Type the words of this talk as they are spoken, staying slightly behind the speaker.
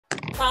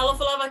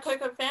Talofa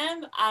Coco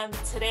fan.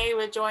 Today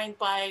we're joined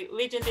by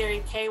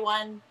legendary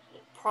K1,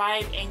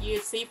 Pride and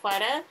UFC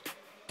fighter,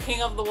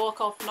 King of the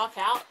Walk-Off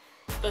Knockout,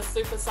 the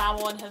Super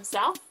Samoan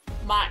himself,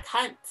 Mark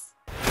Hunt.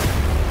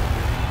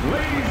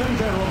 Ladies and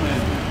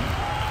gentlemen,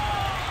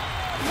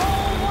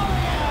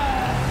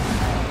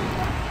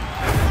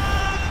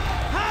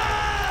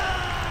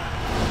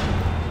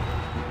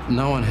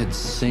 no one had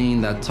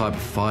seen that type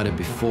of fighter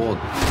before.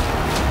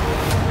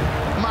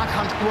 Mark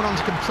Hunt went on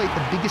to complete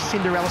the biggest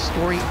Cinderella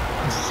story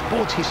in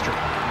sports history.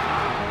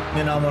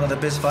 You know, I'm one of the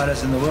best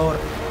fighters in the world.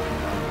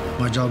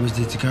 My job is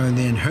to go in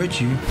there and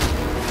hurt you.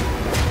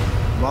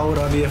 Why would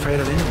I be afraid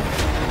of anyone?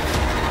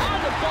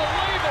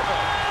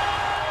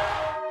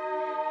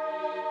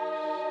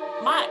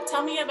 Unbelievable! Mark,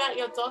 tell me about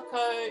your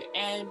doco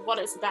and what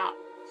it's about.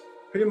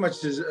 Pretty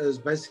much is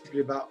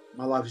basically about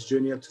my life's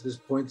journey up to this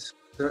point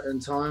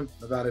in time,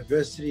 about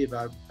adversity,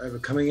 about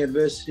overcoming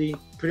adversity,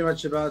 pretty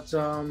much about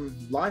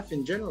life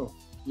in general.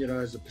 You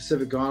know, as a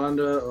Pacific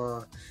Islander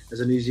or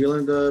as a New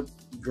Zealander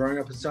growing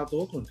up in South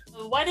Auckland.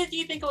 Why did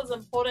you think it was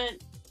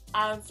important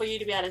for you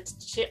to be able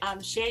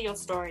to share your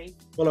story?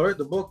 Well, I wrote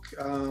the book.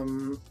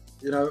 You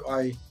know,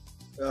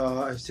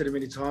 I've said it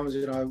many times.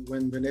 You know,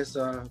 when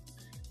Vanessa,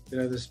 you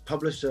know, this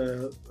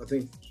publisher, I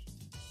think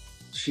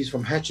she's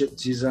from Hatchet.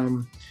 She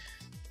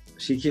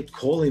kept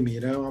calling me.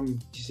 You know,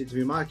 she said to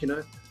me, Mark, you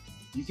know,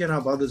 you can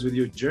help others with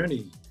your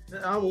journey.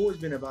 I've always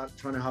been about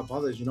trying to help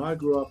others. You know, I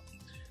grew up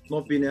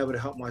not being able to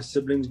help my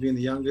siblings, being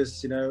the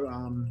youngest, you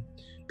know,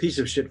 piece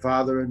of shit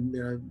father. And,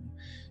 you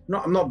know,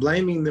 I'm not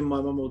blaming them, my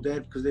mum or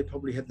dad, because they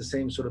probably had the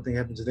same sort of thing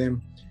happen to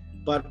them.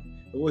 But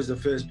I was the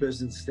first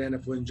person to stand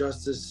up for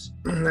injustice.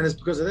 And it's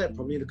because of that,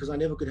 probably because I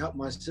never could help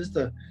my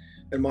sister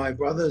and my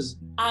brothers.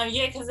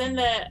 Yeah, because in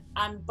the,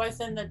 both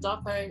in the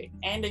doco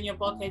and in your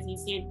book, as you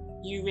said,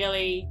 you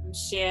really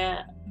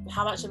share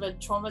how much of a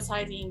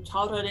traumatizing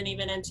childhood and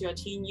even into your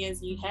teen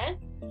years you had.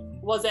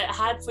 Was it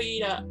hard for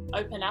you to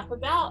open up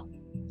about?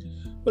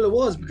 Well, it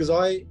was, because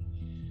I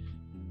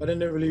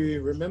didn't really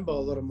remember a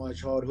lot of my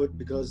childhood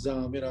because,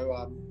 you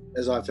know,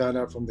 as I found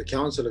out from the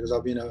counsellor, because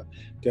I've been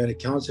going to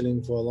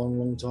counselling for a long,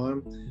 long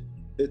time,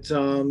 it's, you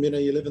know,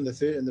 you live in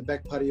the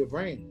back part of your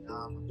brain,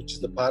 which is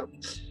the part,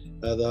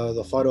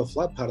 the fight or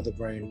flight part of the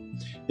brain.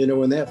 You know,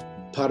 when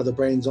that part of the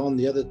brain's on,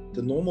 the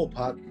normal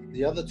part,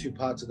 the other two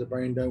parts of the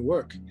brain don't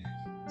work.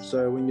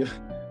 So when you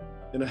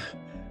know,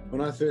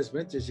 when I first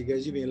went there, she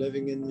goes, you've been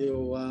living in the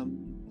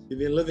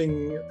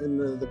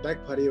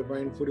back part of your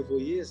brain 44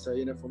 years. So,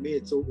 you know, for me,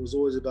 it was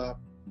always about,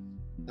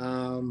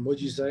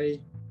 what'd you say,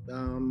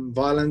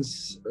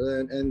 violence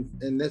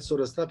and that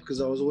sort of stuff, because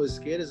I was always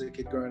scared as a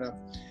kid growing up.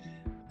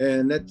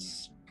 And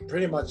that's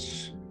pretty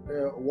much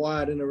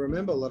why I didn't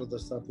remember a lot of the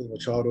stuff with my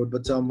childhood.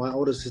 But my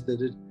older sister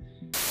did.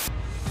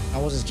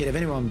 I wasn't scared of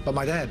anyone but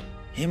my dad.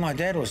 My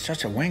dad was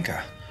such a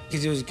wanker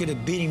because he was good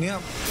at beating me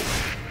up.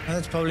 And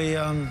that's probably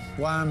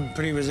why I'm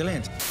pretty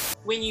resilient.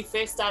 When you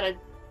first started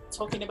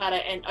talking about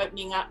it and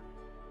opening up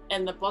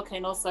in the book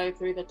and also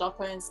through the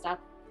doco and stuff,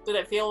 did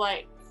it feel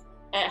like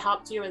it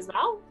helped you as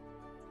well?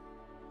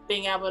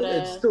 Being able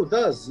to... It still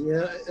does,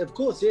 yeah. Of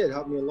course, yeah, it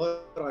helped me a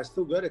lot. I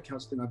still go to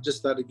counselling. I've just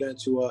started going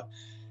to a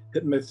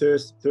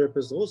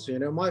hypnotherapist also. You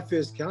know, my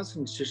first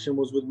counselling session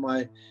was with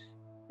my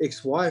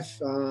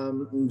ex-wife,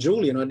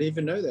 Julie, and I didn't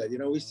even know that. You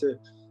know, we used to,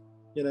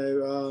 you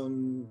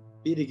know,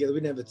 be together. We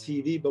didn't have a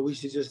TV, but we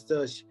used to just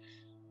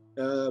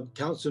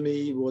counsel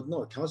me. Well,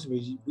 not counsel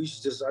me. I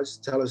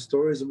just tell her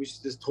stories, and we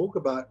should just talk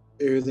about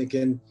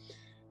everything.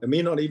 And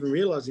me not even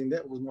realizing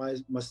that was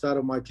my start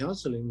of my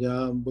counseling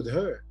with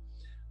her.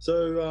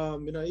 So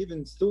you know,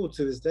 even still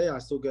to this day, I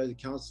still go to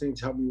counseling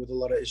to help me with a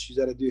lot of issues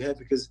that I do have,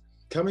 because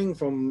coming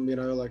from, you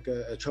know, like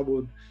a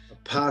troubled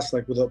past,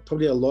 like with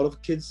probably a lot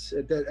of kids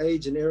at that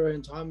age and era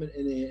and time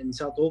in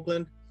South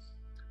Auckland.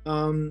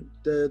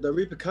 The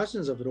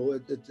repercussions of it all,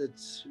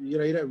 it's, you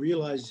know, you don't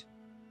realize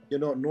you're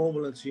not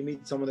normal until you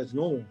meet someone that's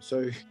normal.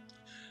 So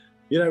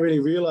you don't really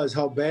realize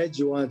how bad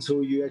you are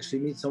until you actually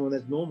meet someone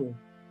that's normal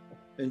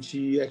and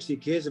she actually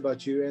cares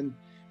about you. And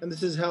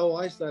this is how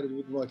I started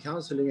with my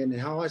counseling, and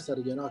how I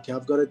started going, okay,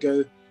 I've got to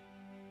go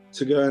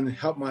and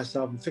help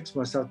myself and fix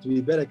myself to be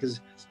better.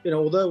 Because, you know,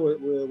 although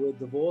we're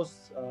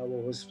divorced,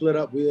 we're split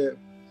up, we're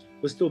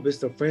still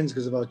best of friends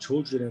because of our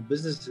children and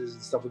businesses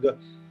and stuff we got.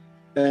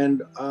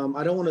 And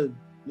I don't want to,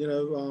 you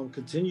know,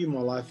 continue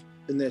my life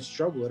in that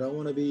struggle. I don't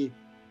want to be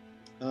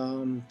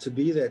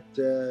that,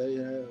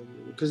 you know,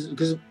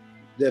 because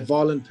that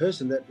violent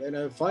person that, you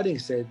know, fighting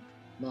said,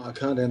 no, I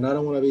can't. And I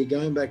don't want to be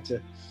going back to,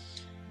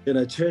 you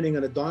know, turning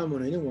on a dime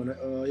on anyone.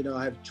 You know,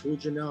 I have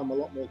children now. I'm a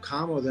lot more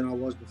calmer than I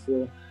was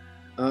before.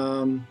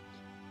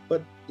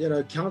 But, you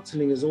know,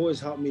 counseling has always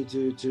helped me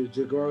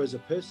to grow as a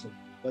person.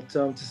 But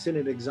to set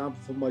an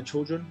example for my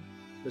children,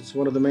 that's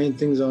one of the main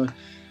things and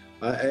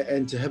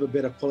to have a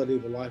better quality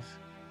of life.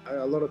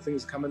 A lot of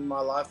things come in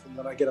my life and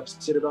that I get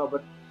upset about,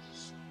 but,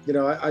 you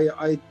know,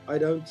 I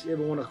don't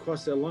ever want to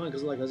cross that line,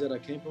 because, like I said, I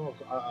came from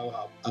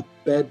a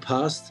bad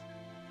past,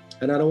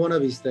 and I don't want to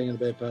be staying in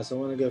the bad past. I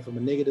want to go from a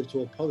negative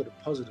to a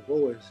positive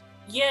always.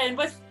 Yeah, and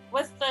with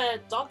With the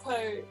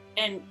doco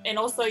and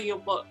also your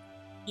book,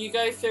 you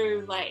go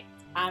through like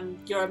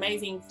your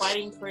amazing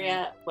fighting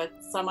career with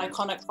some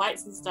iconic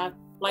fights and stuff.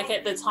 Like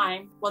at the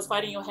time, was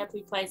fighting your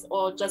happy place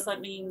or just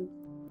something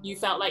you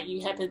felt like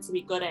you happened to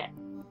be good at?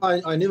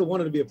 I never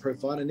wanted to be a pro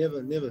fighter,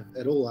 never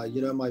at all.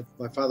 You know, my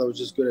father was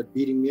just good at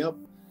beating me up,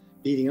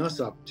 beating us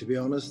up, to be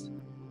honest.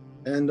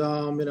 And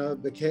you know,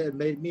 it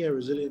made me a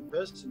resilient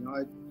person.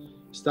 I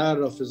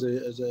started off as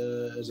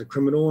a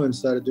criminal and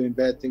started doing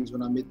bad things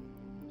when I met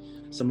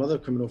some other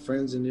criminal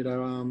friends, and you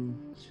know,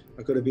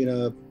 I could have been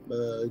a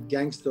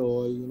gangster,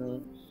 or you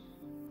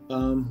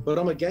know, but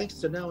I'm a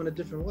gangster now in a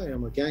different way.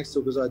 I'm a gangster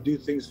because I do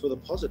things for the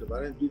positive.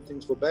 I don't do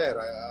things for bad.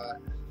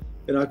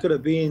 You know, I could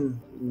have been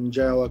in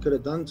jail. I could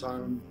have done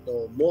time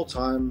or more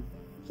time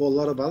for a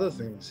lot of other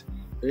things.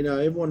 You know,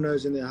 everyone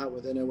knows in their heart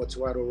where they know what's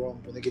right or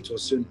wrong when they get to a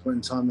certain point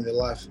in time in their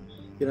life.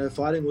 You know,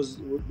 fighting was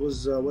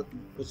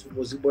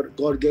what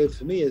God gave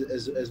for me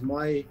as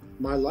my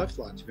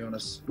lifeline, to be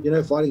honest. You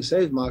know, fighting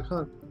saved me. I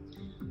can't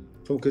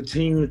from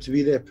continuing to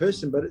be that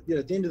person. But you know,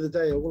 at the end of the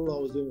day, all I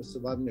was doing was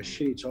surviving a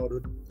shitty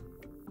childhood,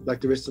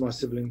 like the rest of my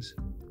siblings.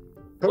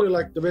 Probably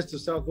like the rest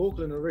of South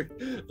Auckland,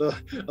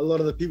 a lot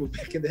of the people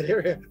back in that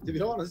area, to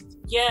be honest.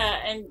 Yeah,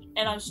 and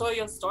I'm sure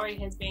your story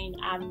has been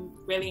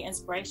really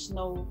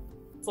inspirational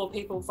for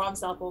people from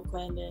South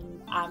Auckland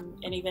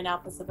and even our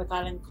Pacific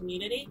Island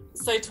community.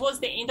 So towards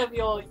the end of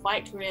your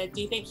fight career,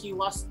 do you think you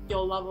lost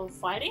your love of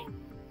fighting?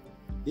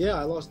 Yeah,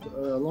 I lost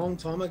a long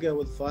time ago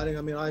with fighting.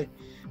 I mean,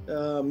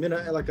 you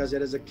know, like I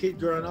said, as a kid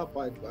growing up,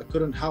 I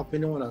couldn't help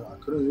anyone. I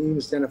couldn't even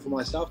stand up for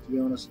myself, to be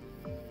honest.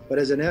 But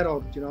as an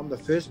adult, you know, I'm the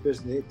first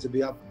person to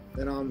be up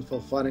and armed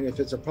for fighting if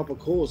it's a proper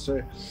cause. So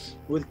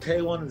with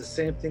K1, the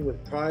same thing.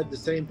 With Pride, the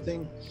same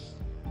thing.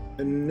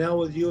 And now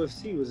with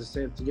UFC, it was the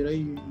same thing. You know,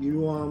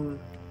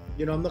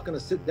 you know, I'm not going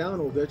to sit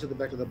down or go to the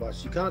back of the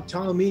bus. You can't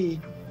tell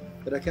me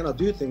that I cannot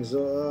do things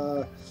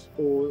or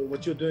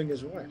what you're doing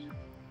is right.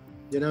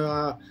 You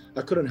know,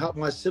 I couldn't help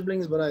my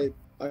siblings, but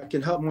I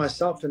can help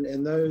myself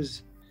and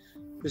those,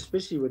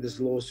 especially with this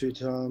lawsuit,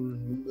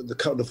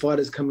 the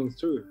fighters coming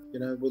through, you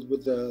know,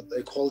 with the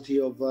equality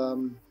of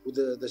with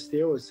the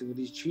steroids, with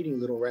these cheating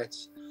little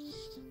rats.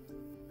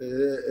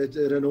 It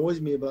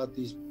annoys me about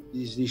these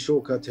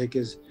shortcut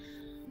takers.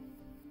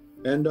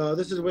 And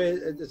this is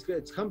where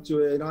it's come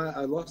to, and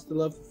I lost the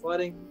love for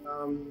fighting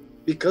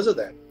because of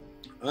that.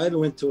 I even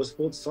went to a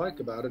sports psych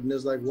about it, and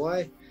it's like,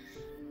 why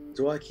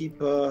do I keep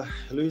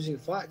losing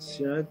fights?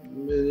 You know,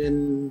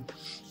 and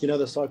you know,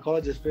 the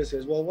psychologist first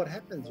says, well, what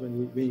happens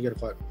when you get a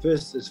fight?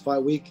 First, it's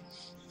fight week.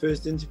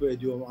 First interview I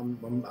do,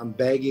 I'm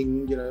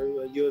bagging, you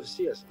know,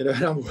 UFCs, you know,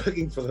 and I'm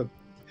working for them.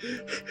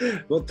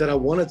 Not that I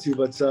wanted to,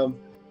 but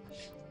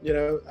you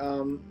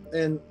know,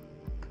 and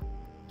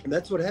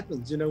that's what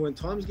happens. You know, when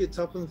times get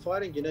tough in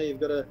fighting, you know,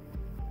 you've got to,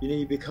 you know,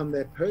 you become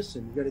that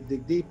person. You got to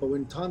dig deep. But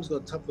when times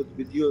got tough with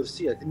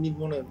UFC, I didn't even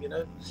want to, you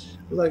know,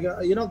 like,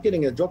 you're not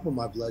getting a drop of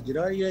my blood. You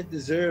know, you don't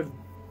deserve,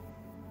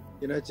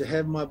 you know, to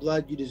have my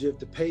blood. You deserve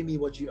to pay me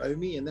what you owe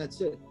me, and that's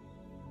it.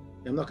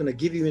 I'm not going to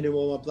give you any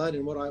more of my blood.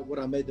 And what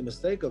I made the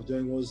mistake of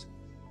doing was,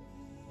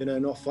 you know,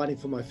 not fighting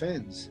for my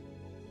fans.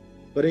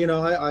 But, you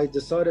know, I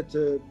decided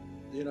to,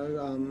 you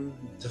know,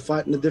 to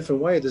fight in a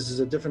different way. This is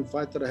a different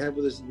fight that I have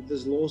with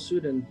this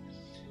lawsuit, and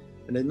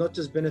it not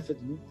just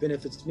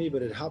benefits me,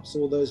 but it helps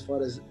all those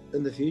fighters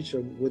in the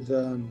future with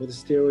the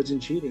steroids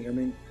and cheating. I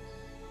mean,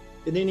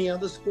 in any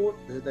other sport,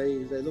 they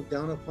look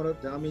down upon it.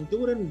 I mean,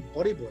 do it in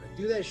bodybuilding.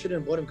 Do that shit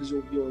in bodybuilding because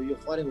you're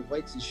fighting with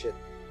weights and shit.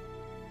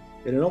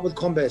 You know, not with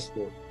combat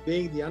sport.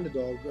 Being the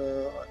underdog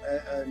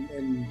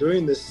and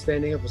doing this,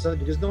 standing up for something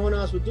because no one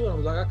else would do it. I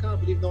was like, I can't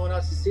believe no one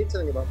else has said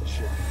something about this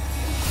shit.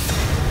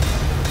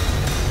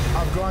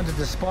 I've grown to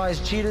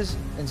despise cheaters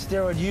and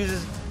steroid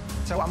users,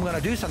 so I'm going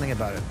to do something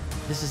about it.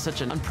 This is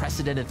such an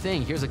unprecedented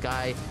thing. Here's a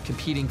guy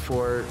competing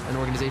for an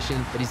organization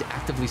that he's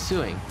actively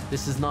suing.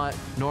 This is not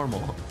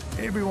normal.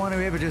 Everyone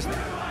who ever just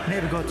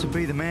never got to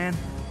be the man,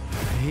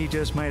 he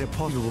just made it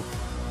possible.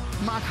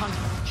 Mark Hunt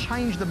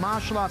changed the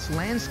martial arts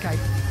landscape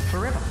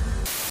forever.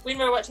 When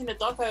we were watching the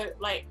doco,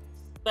 like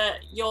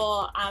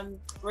your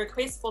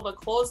request for the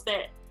clause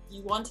that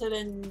you wanted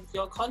in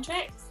your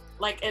contract,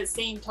 like it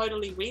seemed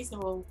totally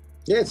reasonable.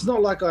 Yeah, it's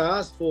not like I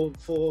asked for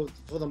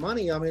the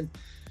money. I mean,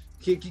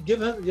 give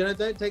him, you know,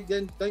 don't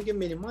give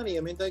me any money.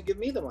 I mean, don't give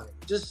me the money.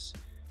 Just,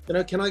 you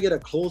know, can I get a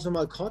clause in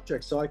my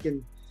contract so I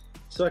can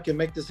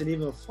make this an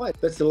even fight?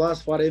 That's the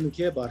last fight I even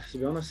care about, to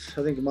be honest.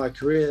 I think my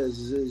career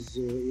is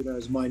you know,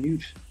 is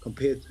minute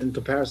in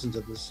comparison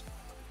to this.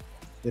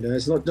 You know,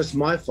 it's not just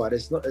my fight.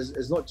 It's not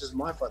just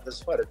my fight.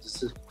 This fight,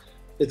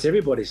 it's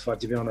everybody's fight,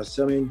 to be honest.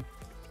 I mean,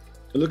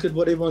 look at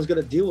what everyone's got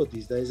to deal with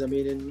these days. I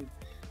mean, and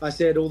I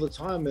say it all the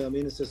time. I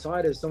mean, in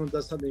society, if someone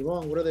does something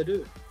wrong, what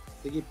do?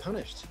 They get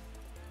punished.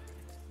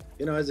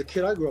 You know, as a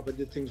kid, I grew up and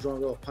did things wrong,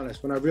 I got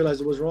punished when I realized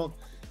it was wrong.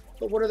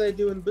 But what do they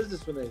do in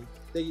business when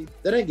they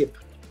don't get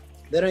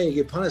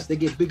punished? They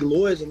get big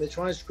lawyers and they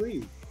try and screw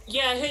you.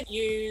 Yeah, I heard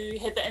you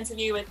had the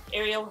interview with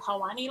Ariel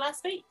Hawani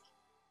last week.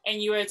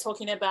 And you were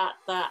talking about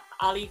the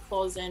Ali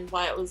clause and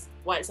why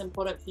it's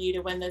important for you to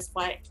win this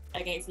fight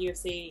against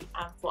UFC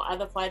for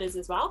other fighters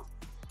as well.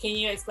 Can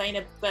you explain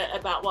a bit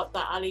about what the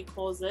Ali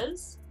clause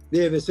is?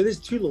 Yeah, so there's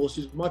two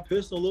lawsuits. My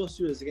personal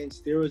lawsuit is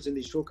against steroids and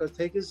these shortcut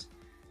takers.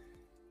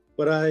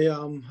 But I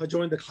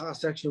joined the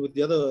class action with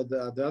the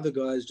other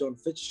guys, John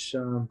Fitch,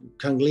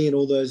 Kung Lee, and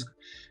all those,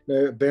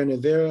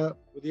 Baron Vera.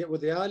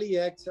 With the Ali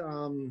Act,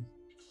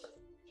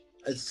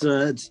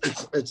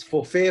 it's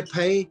for fair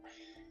pay.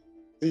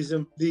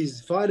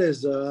 These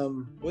fighters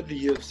with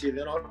the UFC,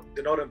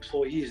 they're not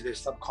employees, they're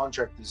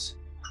subcontractors.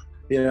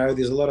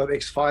 There's a lot of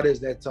ex-fighters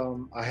that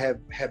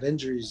have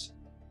injuries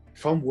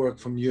from work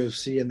from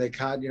UFC, and they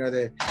can't,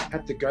 they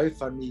have to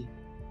GoFundMe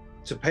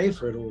to pay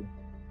for it all.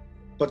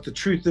 But the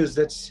truth is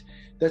that's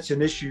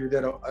an issue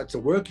it's a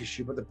work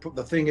issue. But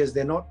the thing is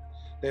they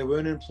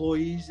weren't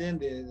employees then,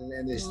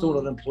 and they're still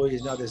not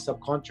employees now. They're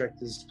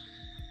subcontractors.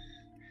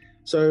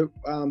 So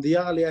the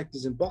Ali Act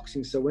is in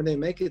boxing. So when they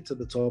make it to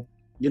the top,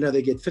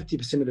 they get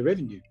 50% of the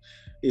revenue.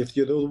 If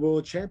you're the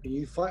world champion,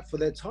 you fight for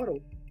that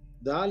title.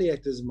 The Ali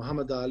Act is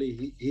Muhammad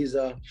Ali. He's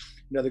the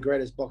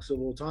greatest boxer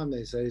of all time,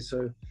 they say.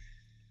 So,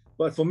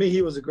 but for me,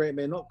 he was a great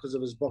man, not because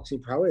of his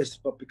boxing prowess,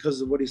 but because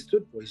of what he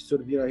stood for. He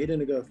stood, he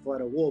didn't go fight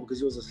a war because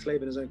he was a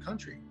slave in his own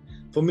country.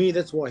 For me,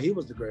 that's why he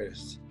was the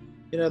greatest.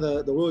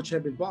 The world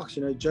champion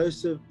boxer,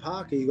 Joseph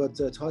Parker, you got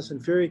Tyson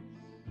Fury,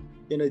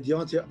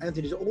 Deontay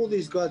Anthony, all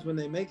these guys, when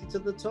they make it to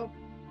the top,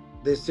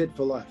 they're set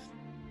for life.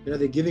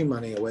 They're giving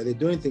money away. They're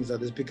doing things like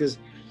this because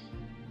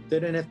they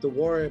don't have to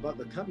worry about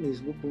the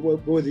companies. With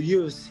the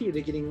UFC,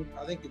 they're getting,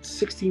 I think it's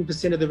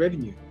 16% of the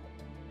revenue.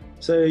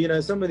 So,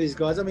 some of these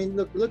guys,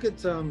 look at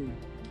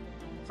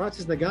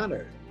Francis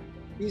Ngannou.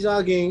 He's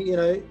arguing,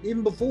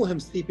 even before him,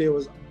 Stipe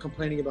was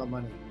complaining about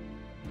money.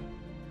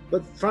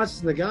 But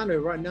Francis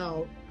Ngannou right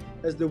now,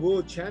 as the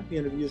world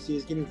champion of UFC,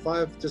 is getting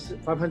 $500,000 to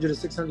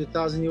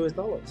 $600,000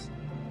 US.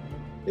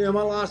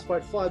 My last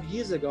fight 5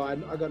 years ago, I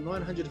got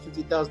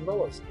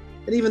 $950,000.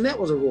 And even that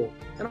was a raw.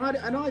 And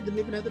I didn't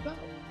even have the belt.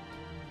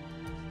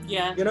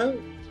 Yeah.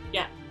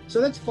 Yeah.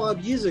 So that's 5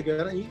 years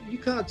ago. And you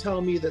can't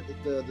tell me that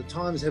the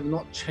times have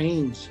not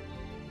changed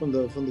from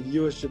the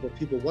viewership of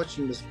people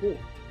watching the sport.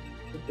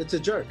 It's a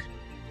joke.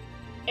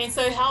 And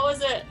so how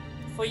is it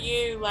for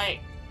you?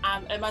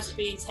 It must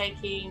be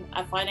taking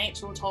a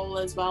financial toll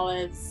as well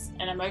as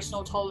an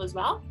emotional toll as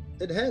well.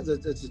 It has.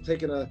 It's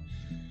taken a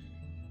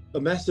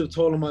massive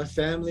toll on my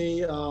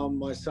family,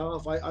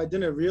 myself. I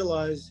didn't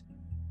realize,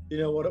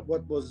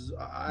 what was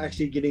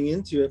actually getting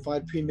into. If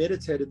I'd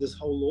premeditated this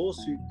whole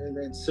lawsuit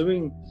and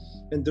suing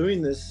and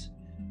doing this,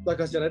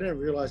 like I said, I didn't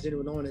realize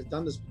no one had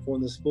done this before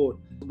in the sport.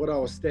 What I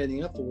was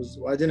standing up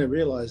for I didn't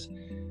realize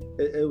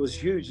it was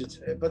huge.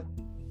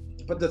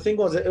 But the thing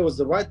was, it was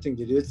the right thing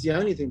to do. It's the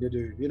only thing to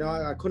do.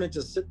 I couldn't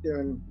just sit there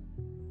and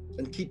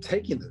keep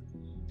taking it.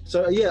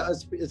 So yeah,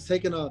 it's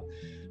taken a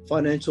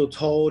financial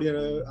toll.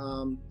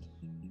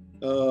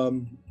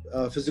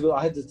 Physical.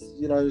 I had to,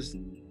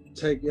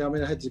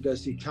 I had to go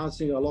see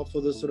counseling a lot for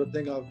this sort of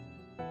thing.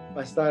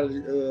 I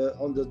started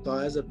on the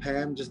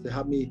diazepam just to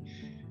help me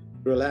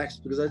relax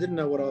because I didn't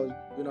know what I was.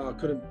 I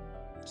couldn't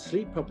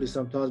sleep properly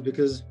sometimes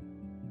because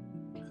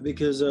I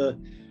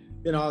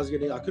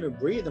couldn't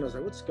breathe, and I was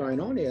like, what's going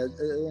on here?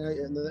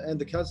 And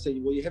the counselor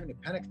said, well, you're having a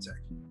panic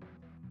attack.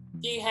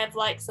 Do you have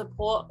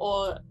support,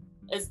 or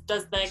does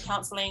the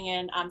counselling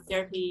and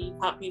therapy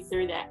help you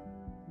through that?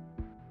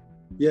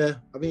 Yeah,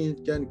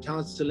 going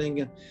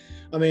counselling,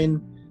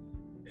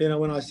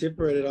 when I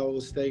separated, I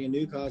was staying in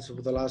Newcastle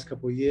for the last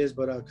couple of years,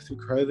 but through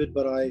COVID,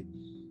 but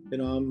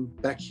I'm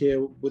back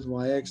here with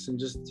my ex, and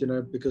just,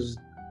 because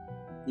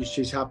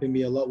she's helping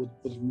me a lot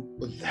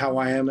with how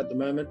I am at the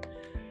moment.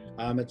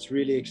 It's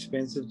really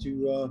expensive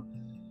to,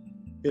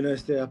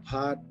 stay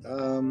apart.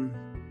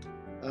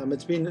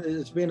 It's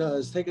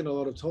taken a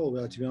lot of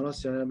toll, to be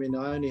honest. I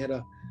only had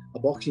a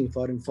boxing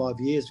fight in 5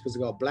 years because I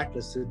got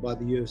blacklisted by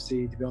the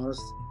UFC, to be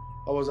honest.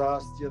 I was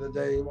asked the other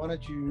day, what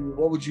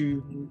would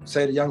you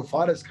say to young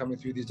fighters coming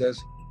through these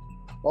days?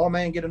 Oh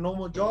man, get a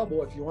normal job,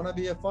 or if you want to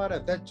be a fighter,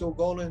 if that's your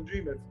goal and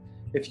dream,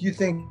 if you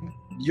think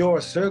you're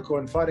a circle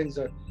and fighting's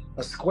a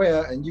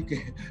square and you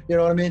can,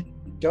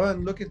 go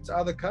and look at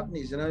other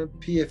companies,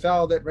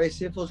 PFL that Ray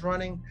Seffel's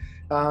running,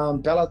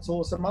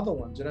 Bellator, some other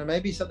ones,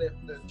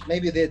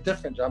 maybe they're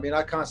different.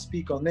 I can't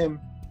speak on them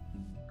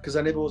because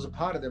I never was a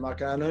part of them. I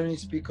can only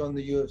speak on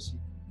the UFC.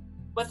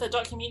 With the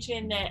documentary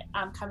and that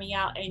coming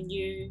out and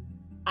you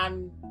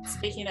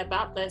speaking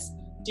about this,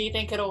 do you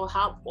think it'll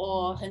help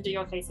or hinder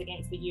your case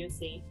against the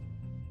UFC?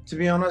 To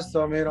be honest,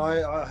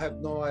 I have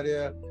no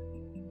idea.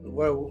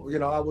 Well,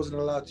 I wasn't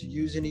allowed to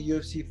use any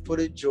UFC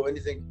footage or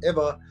anything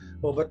ever.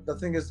 Well, but the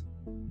thing is,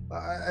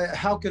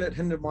 how could it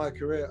hinder my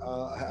career?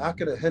 How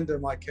could it hinder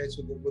my case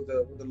with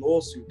the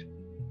lawsuit?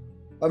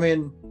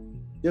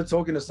 You're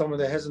talking to someone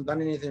that hasn't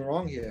done anything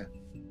wrong here.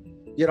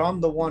 Yet I'm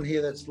the one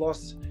here that's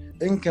lost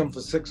income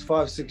for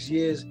 5, 6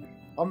 years.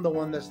 I'm the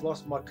one that's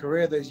lost my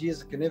career those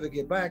years I can never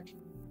get back.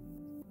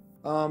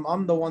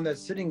 I'm the one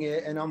that's sitting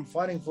here and I'm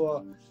fighting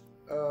for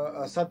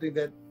are something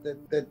that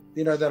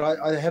you know, that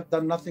I have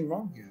done nothing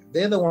wrong here.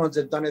 They're the ones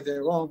that have done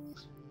everything wrong.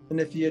 And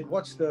if you had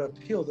watched the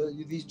appeal,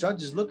 these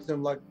judges looked at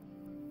them like,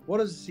 what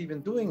is this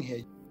even doing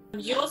here?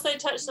 You also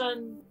touched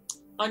on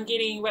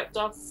getting ripped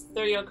off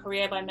through your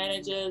career by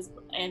managers,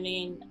 and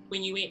then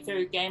when you went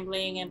through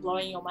gambling and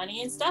blowing your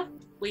money and stuff,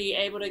 were you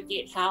able to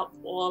get help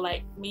or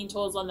like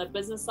mentors on the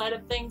business side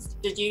of things?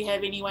 Did you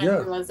have anyone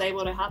who was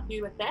able to help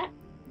you with that?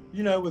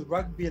 You know, with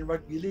rugby and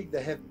rugby league,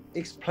 they have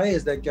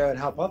ex-players that go and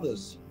help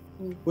others.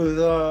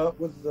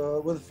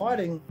 With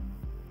fighting,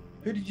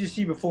 who did you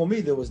see before me?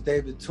 There was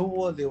David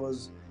Tor, there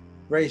was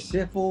Ray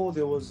Seffel,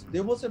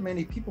 there wasn't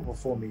many people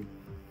before me.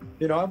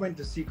 You know, I went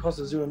to see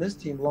Kosazu and this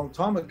team a long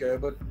time ago,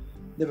 but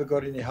never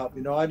got any help.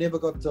 You know, I never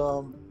got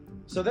so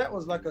that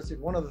was, like I said,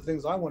 one of the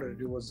things I wanted to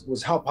do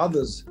was help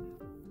others.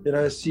 You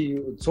know,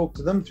 talk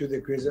to them through their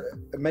careers,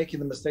 making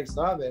the mistakes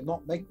that I've made,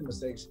 not make the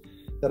mistakes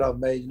that I've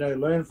made. You know,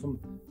 learn from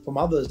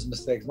others'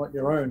 mistakes, not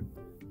your own.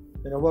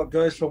 You know, what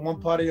goes from one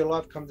part of your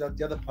life comes out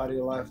the other part of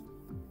your life.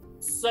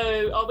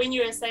 So when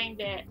you were saying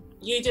that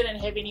you didn't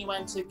have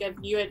anyone to give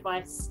you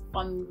advice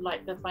on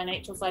like the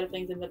financial side of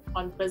things and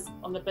on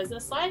the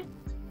business side,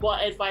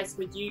 what advice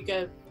would you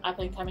give up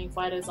and coming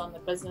fighters on the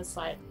business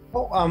side?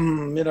 Well,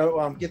 you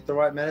know, get the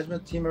right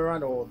management team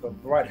around, or the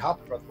right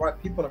help, the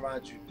right people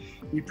around you.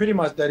 You pretty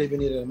much don't even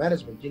need a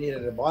management. You need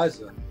an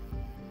advisor,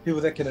 people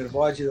that can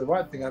advise you the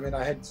right thing. I mean,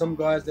 I had some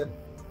guys that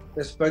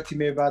spoke to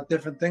me about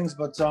different things,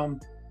 but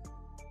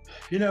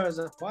you know, as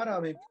a fighter, I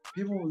mean,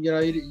 people, you know,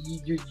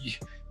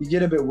 you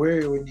get a bit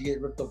wary when you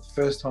get ripped off the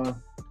first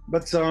time.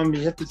 But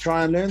you have to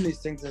try and learn these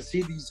things and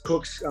see these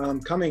crooks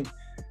coming.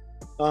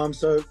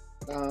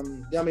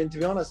 Yeah, I mean, to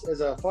be honest,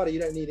 as a fighter, you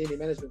don't need any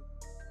management.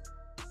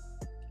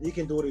 You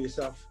can do it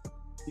yourself.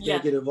 You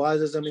can get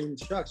advisors. I mean,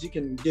 shucks, you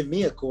can give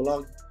me a call.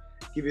 I'll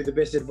give you the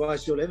best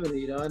advice you'll ever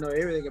need. I know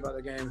everything about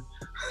the game.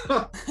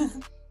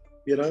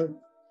 You know.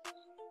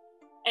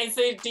 And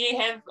so, do you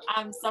have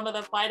some of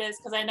the fighters?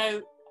 Because I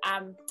know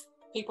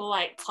people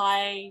like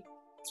Kai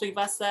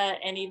Tuivasa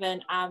and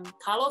even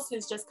Carlos,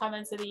 who's just come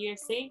into the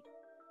UFC.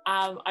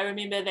 I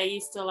remember they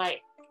used to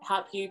like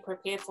help you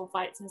prepare for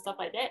fights and stuff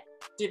like that.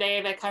 Do they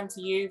ever come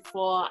to you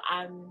for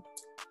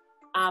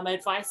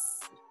advice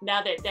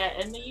now that they're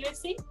in the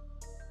UFC?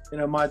 You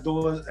know, my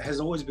door has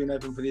always been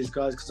open for these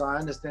guys because I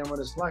understand what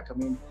it's like. I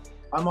mean,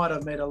 I might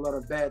have made a lot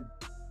of bad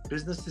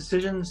business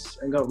decisions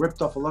and got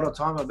ripped off a lot of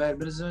time of bad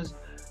business,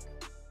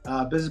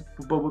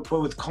 but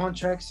with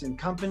contracts and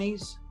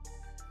companies,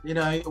 you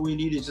know, all you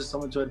need is just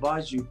someone to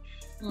advise you.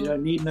 You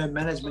don't need no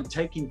management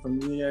taking from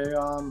you, you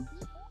know,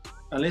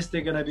 unless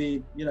they're going to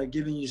be, you know,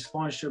 giving you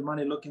sponsorship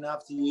money, looking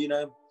after you, you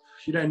know,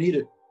 you don't need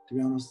it, to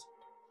be honest.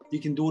 You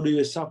can do it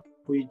yourself,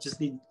 or you just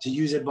need to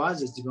use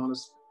advisors, to be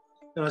honest.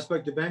 And I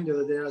spoke to Bang the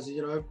other day, and I said,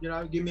 you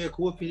know, give me a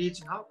call if you need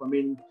some help. I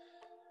mean,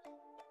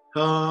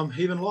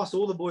 even lost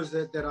all the boys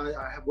that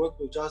I have worked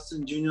with,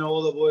 Justin, Junior,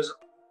 all the boys,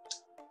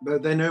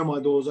 but they know my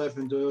door's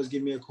open to always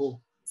give me a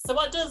call. So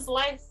what does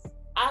life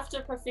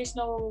after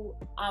professional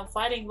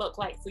fighting look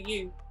like for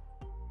you?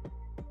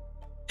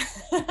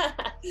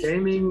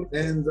 Gaming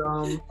and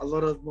a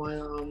lot of my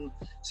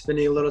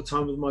spending a lot of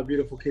time with my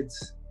beautiful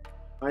kids.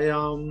 You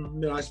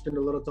know, I spend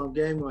a lot of time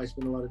gaming. I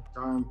spend a lot of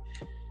time.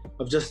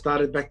 I've just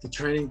started back to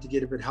training to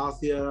get a bit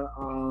healthier.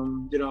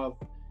 You know,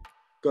 I've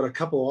got a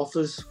couple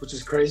offers, which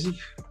is crazy.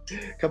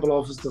 A couple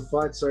offers to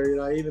fight. So you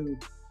know, even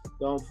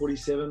though I'm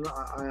 47,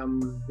 I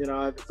am. You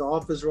know, if the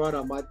offer's right,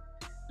 I might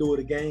do it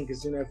again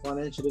because you know,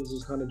 financially this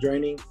is kind of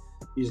draining.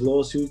 These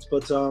lawsuits,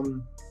 but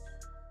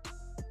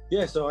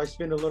yeah. So I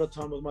spend a lot of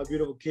time with my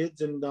beautiful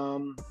kids, and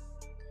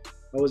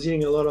I was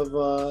eating a lot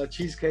of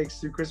cheesecakes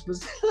through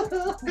Christmas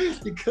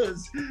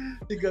because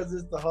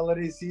it's the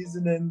holiday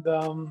season, and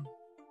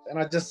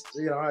I just,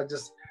 you know,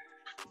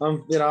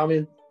 I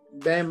mean,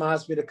 Bam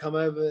asked me to come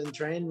over and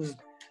train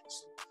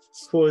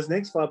for his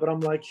next fight, but I'm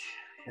like,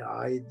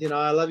 you know,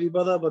 I love you,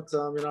 brother, but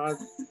you know,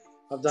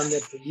 I've done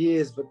that for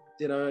years, but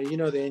you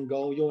know the end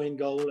goal, your end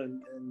goal,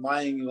 and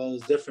my end goal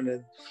is different,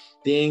 and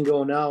the end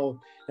goal now,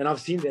 and I've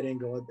seen that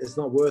end goal, it's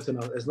not worth it.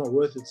 It's not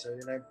worth it. So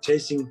you know,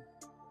 chasing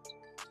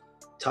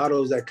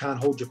titles that can't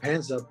hold your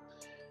pants up,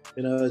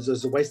 you know,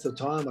 it's a waste of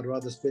time. I'd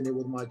rather spend it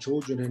with my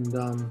children and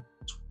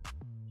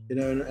you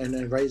know,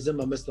 and raise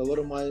them. I missed a lot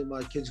of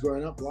my kids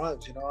growing up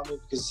lives, you know what I mean,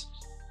 because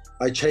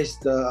I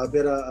chased a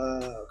better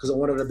because I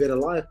wanted a better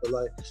life, but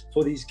like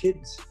for these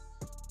kids.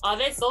 Oh,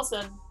 that's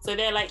awesome. So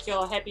they're like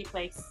your happy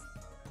place.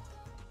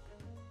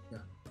 Yeah.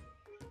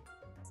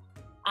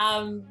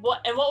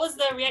 What was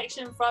the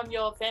reaction from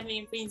your family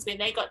and friends when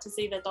they got to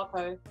see the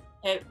doco?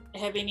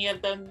 Have any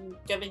of them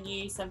given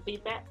you some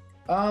feedback?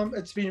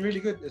 It's been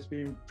really good. It's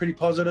been pretty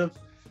positive.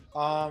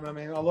 I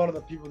mean, a lot of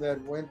the people that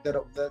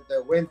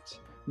went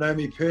know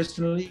me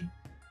personally.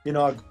 You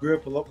know, I grew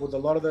up with a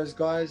lot of those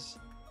guys.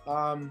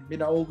 You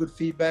know, all good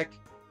feedback.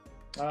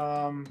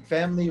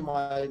 Family,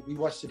 we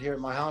watched it here at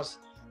my house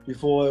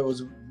before it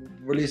was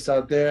released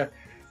out there,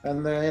 and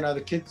you know,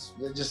 the kids,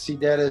 they just see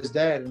dad as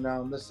dad,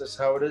 and that's just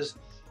how it is.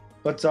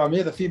 But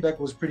yeah, the feedback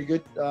was pretty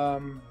good.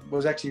 It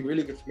was actually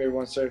really good from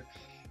everyone. So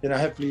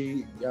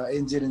hopefully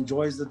NZ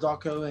enjoys the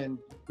doco and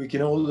we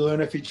can all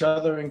learn of each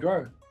other and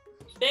grow.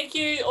 Thank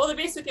you. All the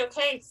best with your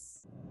case.